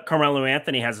 Carmelo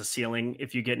Anthony has a ceiling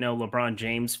if you get no LeBron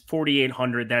James.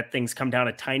 4,800, that thing's come down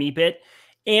a tiny bit.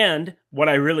 And what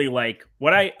I really like,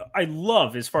 what I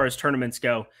love as far as tournaments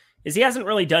go, is he hasn't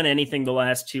really done anything the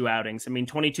last 2 outings. I mean,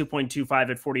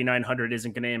 22.25 at 4,900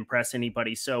 isn't going to impress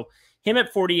anybody. So him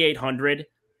at 4,800,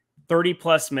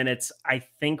 30-plus minutes, I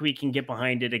think we can get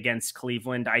behind it against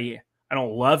Cleveland. I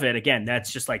don't love it. Again,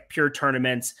 that's just like pure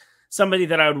tournaments. Somebody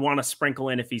that I would want to sprinkle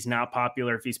in if he's not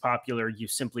popular. If he's popular, you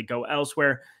simply go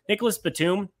elsewhere. Nicholas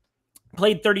Batum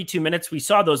played 32 minutes. We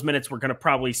saw those minutes were going to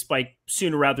probably spike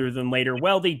sooner rather than later.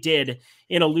 Well, they did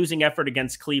in a losing effort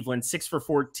against Cleveland. 6 for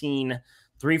 14,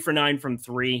 3 for 9 from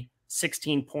 3,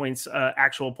 16 points,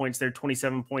 actual points there,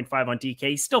 27.5 on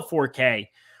DK. Still 4K,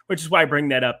 which is why I bring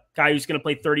that up. Guy who's going to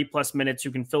play 30-plus minutes,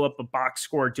 who can fill up a box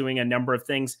score doing a number of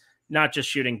things, not just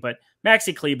shooting. But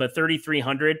Maxi Kleber,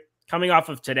 3,300. Coming off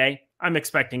of today, I'm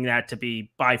expecting that to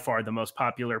be by far the most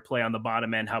popular play on the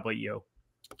bottom end. How about you?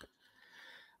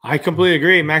 I completely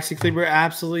agree. Maxi Kleber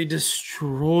absolutely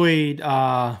destroyed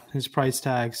his price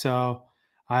tag. So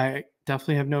I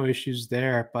definitely have no issues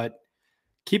there. But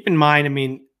keep in mind, I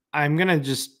mean, I'm going to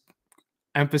just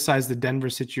emphasize the Denver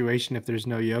situation if there's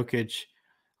no Jokic.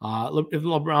 If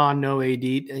LeBron, no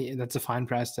AD, that's a fine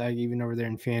price tag even over there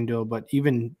in FanDuel. But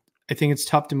even I think it's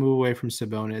tough to move away from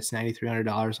Sabonis,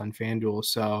 $9,300 on FanDuel.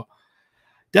 So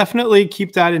definitely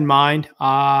keep that in mind.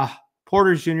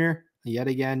 Porter Jr., yet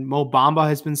again. Mo Bamba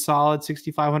has been solid.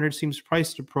 6,500 seems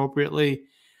priced appropriately.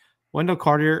 Wendell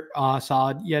Carter,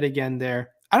 solid yet again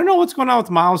there. I don't know what's going on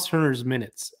with Miles Turner's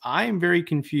minutes. I am very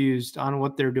confused on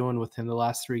what they're doing with him the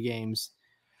last 3 games.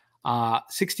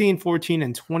 16, 14,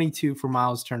 and 22 for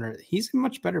Miles Turner. He's a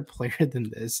much better player than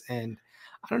this, and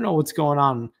I don't know what's going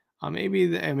on.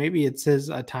 Maybe it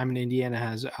says time in Indiana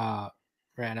has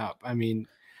ran up. I mean,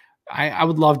 I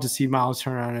would love to see Miles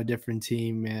Turner on a different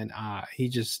team, and he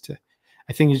just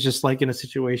I think he's just like in a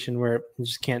situation where he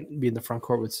just can't be in the front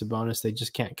court with Sabonis. They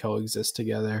just can't coexist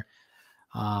together.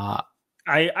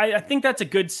 I think that's a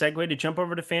good segue to jump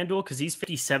over to FanDuel because he's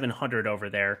 5,700 over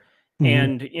there.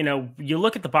 Mhm. And, you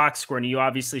look at the box score and you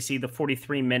obviously see the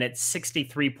 43-minute,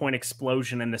 63-point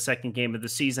explosion in the second game of the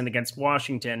season against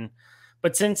Washington.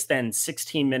 But since then,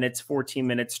 16 minutes, 14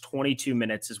 minutes, 22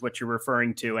 minutes is what you're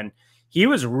referring to. And he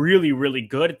was really, really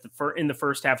good in the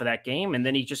first half of that game. And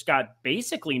then he just got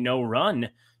basically no run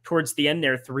towards the end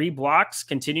there. 3 blocks,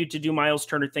 continued to do Miles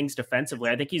Turner things defensively.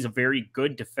 I think he's a very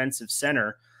good defensive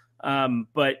center.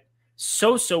 But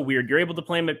so weird. You're able to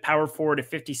play him at power forward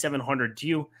at 5,700.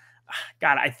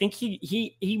 God, I think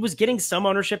he was getting some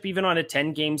ownership even on a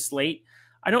 10-game slate.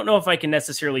 I don't know if I can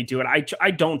necessarily do it.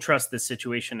 I don't trust this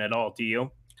situation at all. Do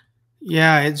you?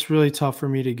 Yeah, it's really tough for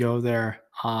me to go there.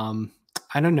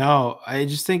 I don't know. I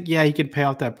just think, yeah, he could pay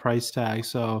off that price tag.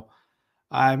 So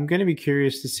I'm going to be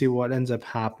curious to see what ends up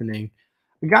happening.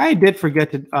 The guy I did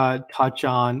forget to touch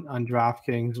on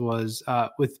DraftKings was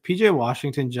with PJ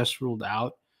Washington just ruled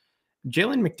out.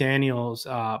 Jalen McDaniels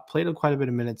played quite a bit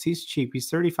of minutes. He's cheap. He's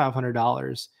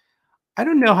 $3,500. I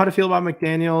don't know how to feel about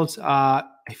McDaniels.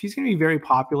 If he's going to be very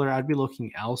popular, I'd be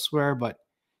looking elsewhere. But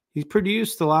he's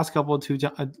produced the last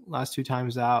last 2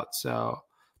 times out. So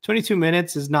 22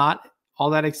 minutes is not all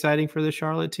that exciting for the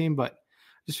Charlotte team, but I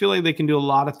just feel like they can do a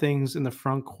lot of things in the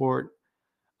front court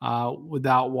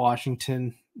without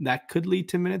Washington that could lead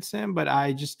to minutes in, but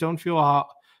I just don't feel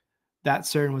that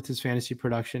certain with his fantasy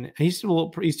production. He's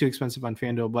too expensive on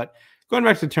FanDuel, but going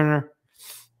back to Turner,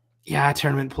 yeah,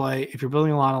 tournament play. If you're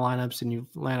building a lot of lineups and you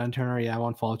land on Turner, yeah, I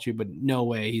won't fault you, but no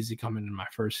way he's coming in my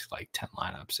first 10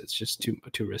 lineups. It's just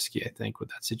too risky, I think, with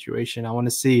that situation. I want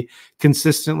to see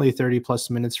consistently 30 plus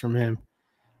minutes from him.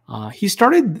 He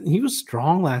was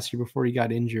strong last year before he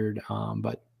got injured,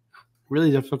 but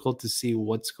really difficult to see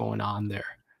what's going on there.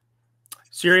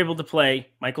 So you're able to play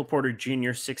Michael Porter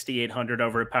Jr. 6,800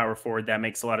 over at power forward. That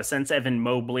makes a lot of sense. Evan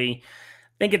Mobley,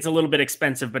 I think it's a little bit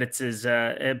expensive, but it's his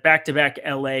back-to-back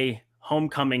LA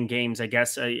homecoming games, I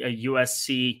guess. A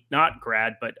USC, not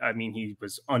grad, but I mean, he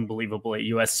was unbelievable at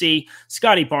USC.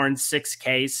 Scotty Barnes,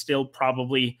 6K, still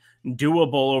probably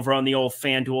doable over on the old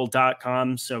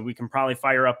FanDuel.com, so we can probably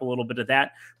fire up a little bit of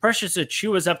that. Precious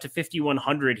Achiuwa is up to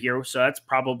 5,100 here, so that's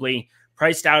probably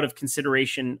priced out of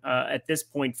consideration at this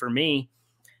point for me.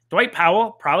 Dwight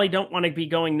Powell, probably don't want to be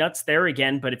going nuts there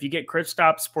again, but if you get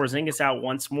Kristaps Porzingis out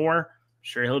once more,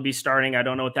 sure, he'll be starting. I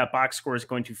don't know what that box score is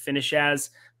going to finish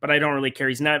as, but I don't really care.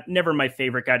 He's never my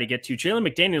favorite guy to get to. Jalen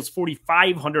McDaniels,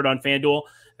 4,500 on FanDuel.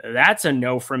 That's a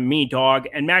no from me, dog.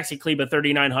 And Maxi Kleber,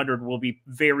 3,900 will be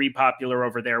very popular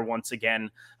over there once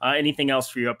again. Anything else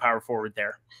for you at power forward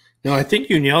there? No, I think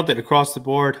you nailed it across the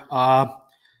board.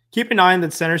 Keep an eye on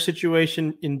that center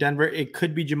situation in Denver. It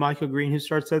could be JaMychal Green who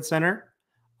starts at center.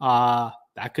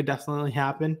 That could definitely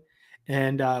happen.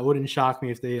 And it wouldn't shock me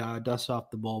if they dust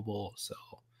off the Bol. So,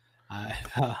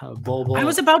 Bol. I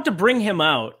was about to bring him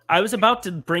out. I was about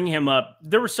to bring him up.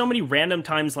 There were so many random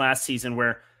times last season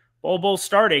where Bol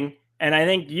starting, and I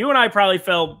think you and I probably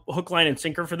fell hook, line, and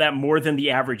sinker for that more than the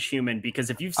average human,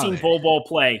 because if you've seen Bol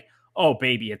play, oh,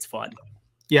 baby, it's fun.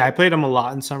 Yeah, I played him a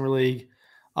lot in Summer League.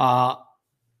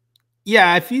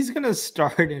 Yeah, if he's going to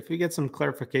start, if we get some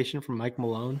clarification from Mike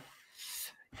Malone,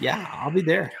 yeah, I'll be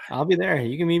there.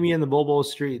 You can meet me in the Bol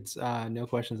streets. No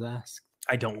questions asked.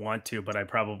 I don't want to, but I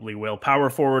probably will. Power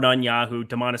forward on Yahoo,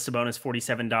 Domantas Sabonis,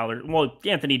 $47. Well,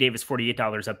 Anthony Davis,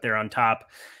 $48 up there on top.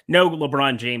 No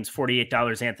LeBron James,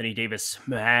 $48. Anthony Davis,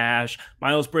 smash.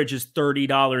 Miles Bridges,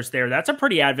 $30 there. That's a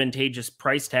pretty advantageous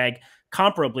price tag,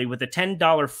 comparably with a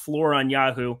 $10 floor on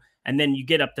Yahoo. And then you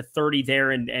get up to 30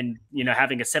 there and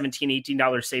having a $17,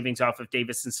 $18 savings off of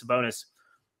Davis and Sabonis.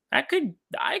 I could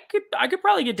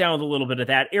probably get down with a little bit of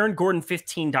that. Aaron Gordon,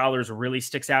 $15 really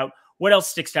sticks out. What else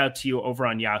sticks out to you over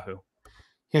on Yahoo?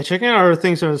 Yeah, checking out our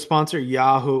things from the sponsor,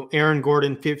 Yahoo. Aaron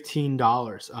Gordon,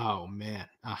 $15. Oh, man.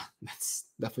 That's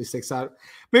definitely sticks out.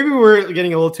 Maybe we're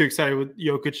getting a little too excited with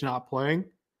Jokic not playing,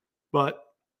 but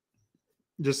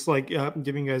just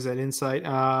giving you guys that insight.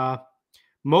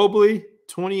 Mobley,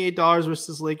 $28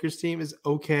 versus Lakers team is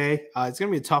okay. It's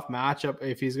going to be a tough matchup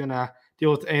if he's going to deal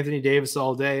with Anthony Davis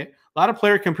all day. A lot of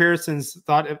player comparisons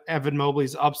thought Evan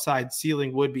Mobley's upside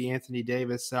ceiling would be Anthony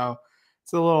Davis. So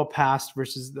it's a little past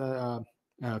versus the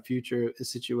future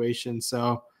situation.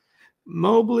 So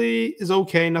Mobley is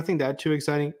okay. Nothing that too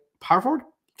exciting. Power forward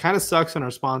kind of sucks on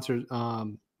our sponsor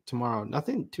tomorrow.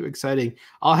 Nothing too exciting.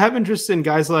 I'll have interest in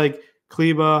guys like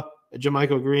Kleber,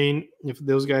 JaMychal Green, if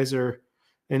those guys are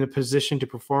in a position to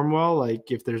perform well, like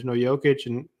if there's no Jokic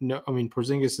and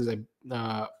Porzingis is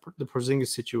the Porzingis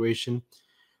situation.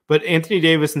 But Anthony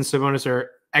Davis and Sabonis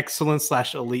are excellent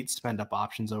 / elite spend up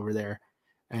options over there.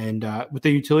 And with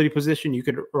the utility position, you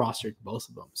could roster both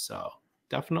of them. So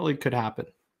definitely could happen.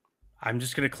 I'm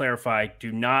just going to clarify.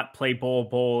 Do not play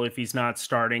Bol if he's not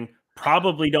starting.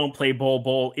 Probably don't play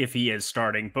Bol if he is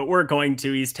starting, but we're going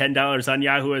to. He's $10 on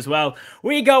Yahoo as well.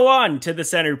 We go on to the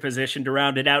center position to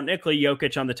round it out. Nikola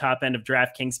Jokic on the top end of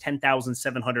DraftKings,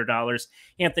 $10,700.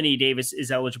 Anthony Davis is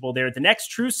eligible there. The next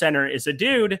true center is a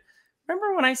dude.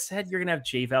 Remember when I said you're going to have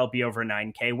JVal be over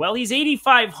 9K? Well, he's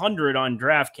 8,500 on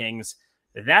DraftKings.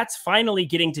 That's finally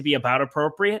getting to be about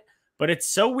appropriate, but it's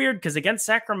so weird because against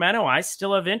Sacramento, I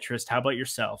still have interest. How about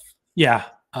yourself? Yeah,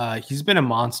 he's been a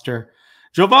monster.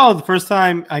 JVal, the first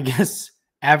time, I guess,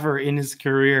 ever in his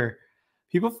career.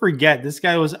 People forget this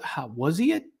guy was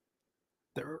he a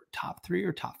top 3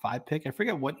 or top 5 pick? I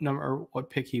forget what number or what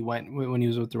pick he went when he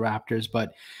was with the Raptors,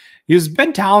 but he's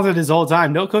been talented his whole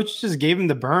time. No coach just gave him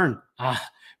the burn.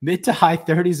 Mid to high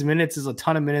 30s minutes is a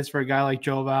ton of minutes for a guy like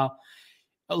JVal.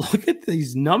 Look at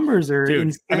these numbers are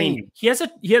insane. I mean, he has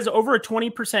over a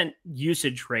 20%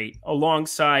 usage rate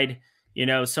alongside,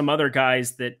 some other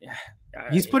guys that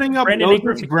he's putting up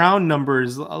Moses Brown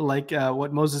numbers like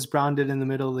what Moses Brown did in the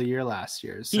middle of the year last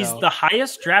year. So. He's the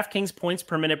highest DraftKings points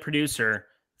per minute producer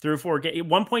through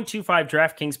 1.25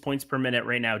 DraftKings points per minute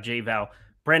right now. JVal,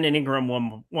 Brandon Ingram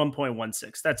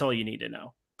 1.16. That's all you need to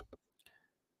know.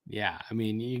 Yeah, I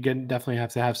mean, you definitely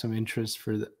have to have some interest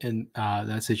in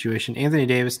that situation. Anthony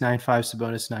Davis, 9.5,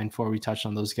 Sabonis, 9.4. We touched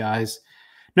on those guys.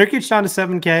 Nurkic down to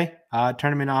 7K,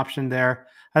 tournament option there.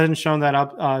 Hasn't shown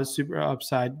that super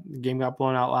upside. The game got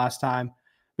blown out last time.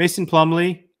 Mason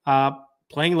Plumlee,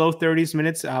 playing low 30s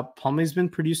minutes. Plumlee's been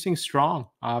producing strong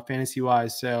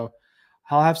fantasy-wise, so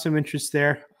I'll have some interest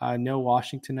there. No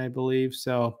Washington, I believe.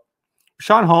 So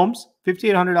Rashawn Holmes,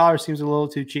 $5,800 seems a little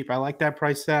too cheap. I like that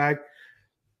price tag.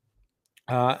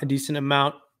 A decent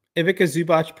amount. Ivica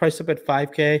Zubac priced up at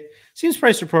 5K. Seems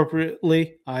priced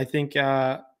appropriately. I think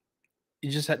he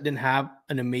just didn't have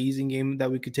an amazing game that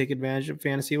we could take advantage of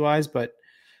fantasy-wise, but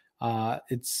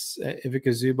it's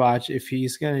Ivica Zubac. If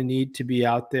he's going to need to be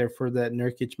out there for that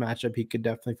Nurkic matchup, he could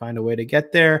definitely find a way to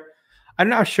get there. I'm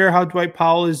not sure how Dwight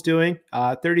Powell is doing.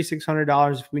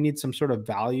 $3,600 if we need some sort of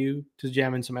value to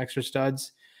jam in some extra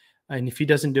studs. And if he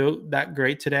doesn't do that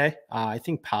great today, I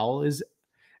think Powell is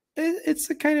it's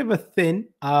a kind of a thin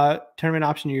tournament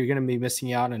option. You're going to be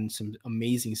missing out on some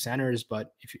amazing centers,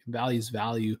 but if value is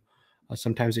value,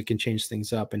 sometimes it can change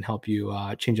things up and help you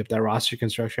change up that roster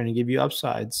construction and give you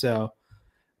upside. So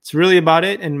it's really about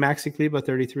it. And Maxi Kleber,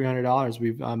 $3,300.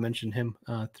 We've mentioned him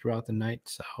throughout the night.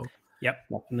 So yep,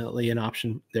 definitely an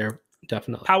option there.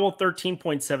 Definitely. Powell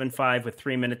 13.75 with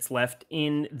 3 minutes left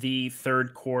in the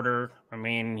third quarter. I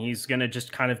mean, he's going to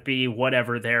just kind of be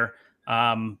whatever there.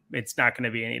 It's not going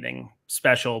to be anything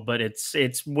special, but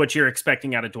it's what you're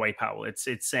expecting out of Dwight Powell. It's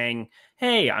saying,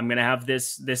 hey, I'm going to have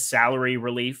this salary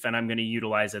relief and I'm going to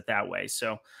utilize it that way.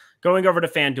 So going over to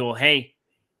FanDuel, hey,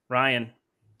 Ryan,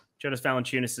 Jonas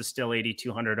Valanciunas is still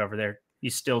 8,200 over there.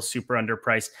 He's still super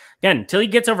underpriced. Again, until he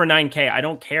gets over 9K, I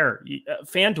don't care.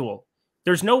 FanDuel,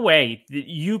 there's no way that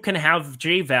you can have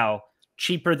JVal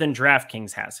cheaper than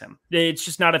DraftKings has him. It's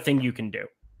just not a thing you can do.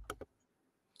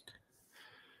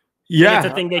 Yeah,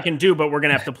 it's a thing they can do, but we're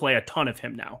going to have to play a ton of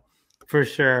him now. For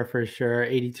sure.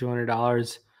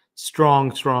 $8,200.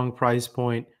 Strong price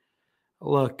point.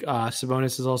 Look,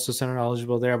 Sabonis is also center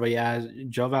eligible there, but yeah,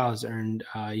 JVal has earned,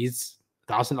 he's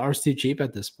 $1,000 too cheap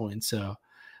at this point. So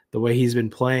the way he's been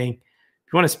playing,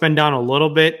 if you want to spend down a little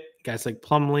bit, guys like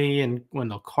Plumlee and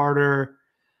Wendell Carter,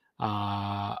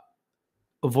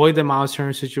 avoid the Miles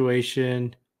Turner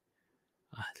situation.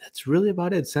 That's really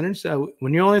about it. Centers,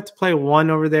 when you only have to play one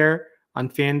over there on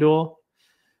FanDuel,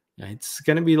 it's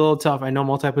going to be a little tough. I know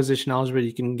multi-position eligible,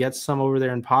 you can get some over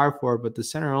there in power forward, but the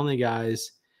center-only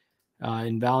guys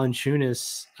in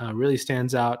Valanciunas really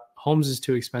stands out. Holmes is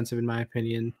too expensive, in my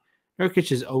opinion.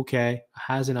 Nurkic is okay,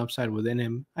 has an upside within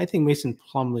him. I think Mason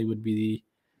Plumlee would be the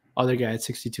other guy at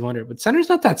 6,200, but center's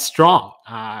not that strong.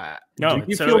 No,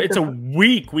 it's a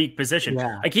weak position.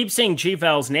 Yeah. I keep saying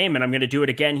JVal's name, and I'm going to do it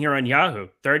again here on Yahoo.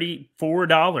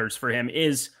 $34 for him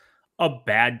is a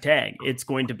bad tag. It's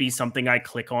going to be something I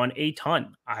click on a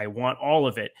ton. I want all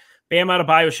of it. Bam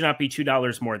Adebayo should not be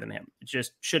 $2 more than him. It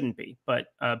just shouldn't be. But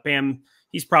Bam,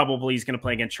 he's going to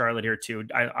play against Charlotte here too.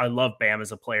 I love Bam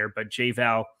as a player, but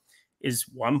JVal is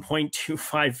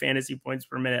 1.25 fantasy points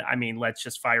per minute. I mean, let's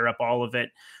just fire up all of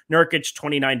it. Nurkic,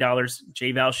 $29.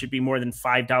 JVal should be more than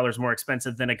 $5 more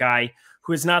expensive than a guy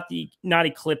who has not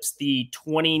eclipsed the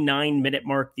 29-minute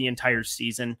mark the entire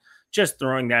season. Just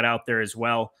throwing that out there as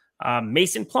well.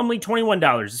 Mason Plumlee,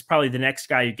 $21 is probably the next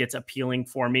guy who gets appealing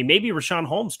for me. Maybe Rashawn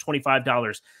Holmes,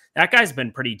 $25. That guy's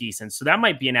been pretty decent, so that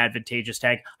might be an advantageous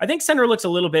tag. I think center looks a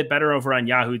little bit better over on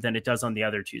Yahoo than it does on the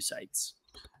other two sites.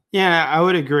 Yeah, I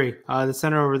would agree. The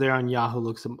center over there on Yahoo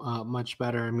looks much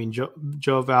better. I mean,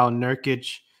 Joval, Nurkic.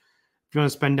 If you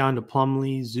want to spend down to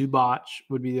Plumlee, Zubac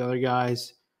would be the other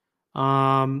guys.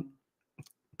 Powell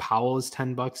is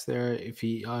 $10 there if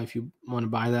you want to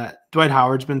buy that. Dwight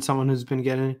Howard's been someone who's been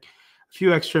getting a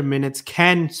few extra minutes.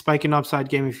 Can spike an upside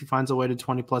game if he finds a way to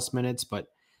 20+ minutes, but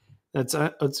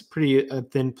that's pretty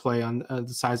thin play on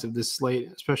the size of this slate,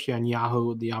 especially on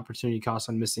Yahoo. The opportunity cost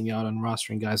on missing out on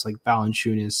rostering guys like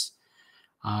Valanciunas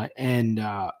and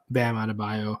Bam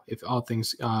Adebayo if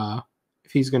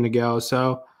he's going to go.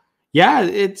 So yeah,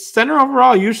 it's center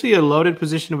overall usually a loaded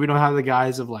position. We don't have the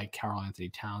guys of like Karl Anthony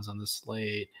Towns on the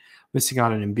slate, missing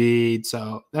out on Embiid.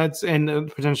 So and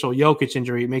the potential Jokic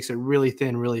injury makes it really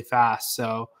thin, really fast.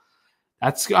 So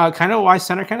that's kind of why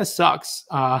center kind of sucks.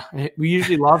 We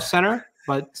usually love center,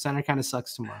 but center kind of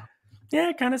sucks tomorrow. Yeah,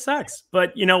 it kind of sucks.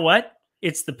 But you know what?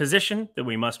 It's the position that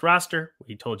we must roster.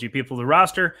 We told you people to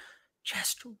roster.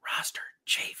 Just roster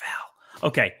JVal.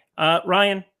 Okay,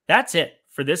 Ryan, that's it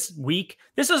for this week.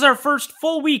 This is our first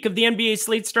full week of the NBA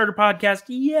Slate Starter podcast.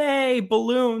 Yay,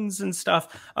 balloons and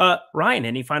stuff. Ryan,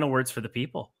 any final words for the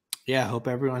people? Yeah, I hope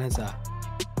everyone has a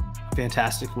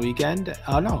fantastic weekend.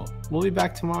 No, we'll be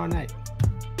back tomorrow night.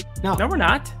 No, we're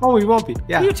not. Oh, we won't be.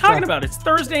 Yeah. What are you talking about? It's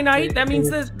Thursday night. That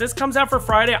means this comes out for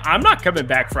Friday. I'm not coming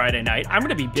back Friday night. I'm going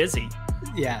to be busy.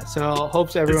 Yeah, so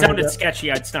hopes everyone... It sounded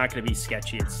sketchy. It's not going to be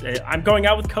sketchy. I'm going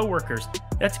out with coworkers.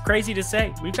 That's crazy to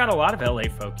say. We've got a lot of LA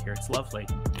folk here. It's lovely.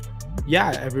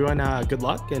 Yeah, everyone, good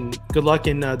luck. And good luck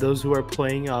in those who are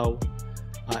playing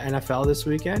NFL this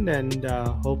weekend. And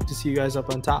hope to see you guys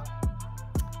up on top.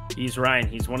 He's Ryan.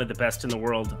 He's one of the best in the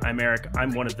world. I'm Eric.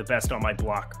 I'm one of the best on my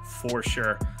block, for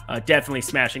sure. Definitely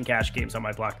smashing cash games on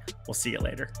my block. We'll see you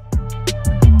later.